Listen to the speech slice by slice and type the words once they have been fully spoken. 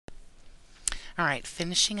Alright,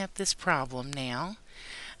 finishing up this problem now.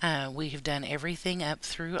 We have done everything up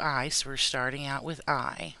through I, so we're starting out with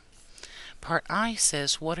I. Part I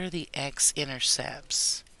says, what are the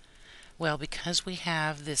x-intercepts? Well, because we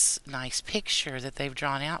have this nice picture that they've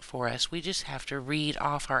drawn out for us, we just have to read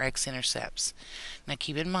off our x-intercepts. Now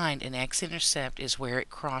keep in mind, an x-intercept is where it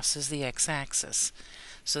crosses the x-axis.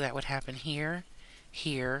 So that would happen here,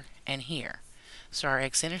 here, and here. So our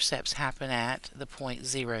x-intercepts happen at the point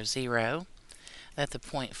 0, 0, at the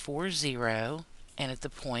point 4, 0, and at the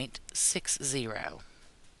point 6, 0.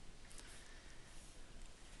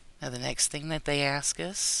 Now the next thing that they ask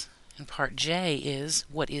us in part J is,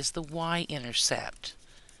 what is the y-intercept?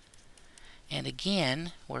 And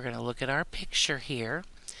again, we're going to look at our picture here.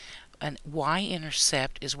 An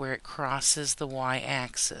y-intercept is where it crosses the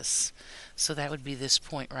y-axis. So that would be this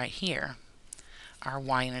point right here. Our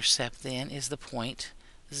y-intercept then is the point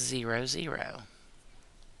 0, 0.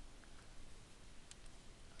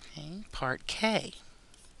 Okay, part K.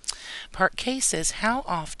 Part K says, how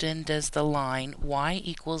often does the line y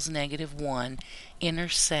equals negative 1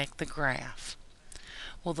 intersect the graph?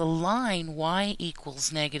 Well, the line y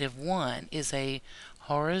equals negative 1 is a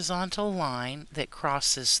horizontal line that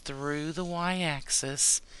crosses through the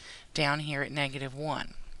y-axis down here at negative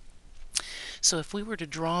 1. So if we were to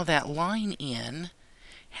draw that line in,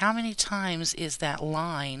 how many times is that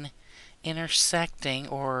line intersecting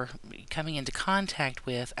or coming into contact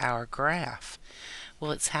with our graph?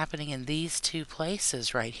 Well, it's happening in these two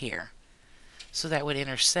places right here. So that would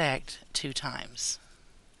intersect 2 times.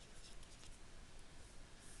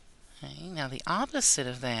 Okay, now the opposite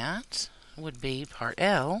of that would be part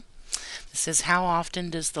L. This says, how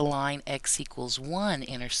often does the line x equals 1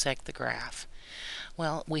 intersect the graph?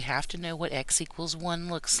 Well, we have to know what x equals 1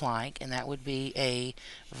 looks like, and that would be a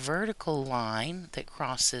vertical line that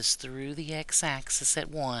crosses through the x-axis at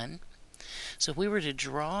 1. So if we were to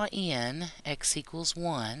draw in x equals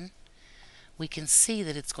 1, we can see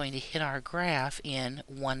that it's going to hit our graph in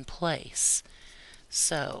one place.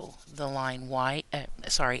 So the line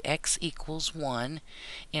x equals 1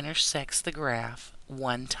 intersects the graph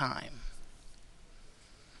one time.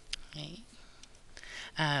 Okay.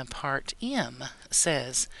 Part M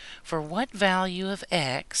says, for what value of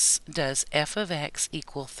x does f of x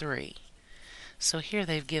equal 3? So here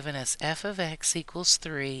they've given us f of x equals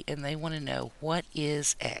 3, and they want to know, what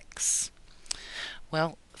is x?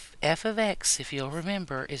 Well, f of x, if you'll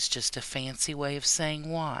remember, is just a fancy way of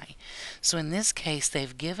saying y. So in this case,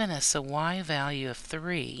 they've given us a y value of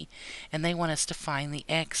 3, and they want us to find the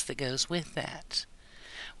x that goes with that.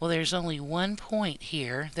 Well, there's only one point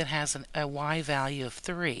here that has a y value of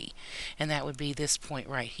 3, and that would be this point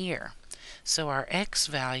right here. So our x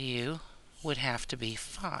value would have to be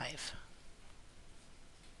 5.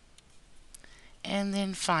 And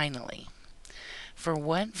then finally, for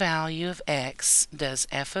what value of x does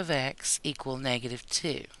f of x equal negative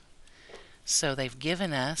 2? So they've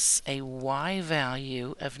given us a y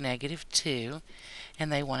value of negative 2,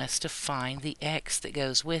 and they want us to find the x that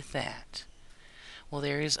goes with that. Well,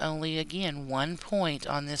 there is only, again, one point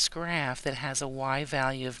on this graph that has a y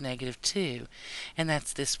value of negative 2, and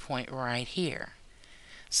that's this point right here.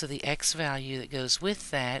 So the x value that goes with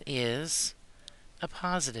that is a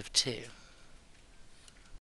positive 2.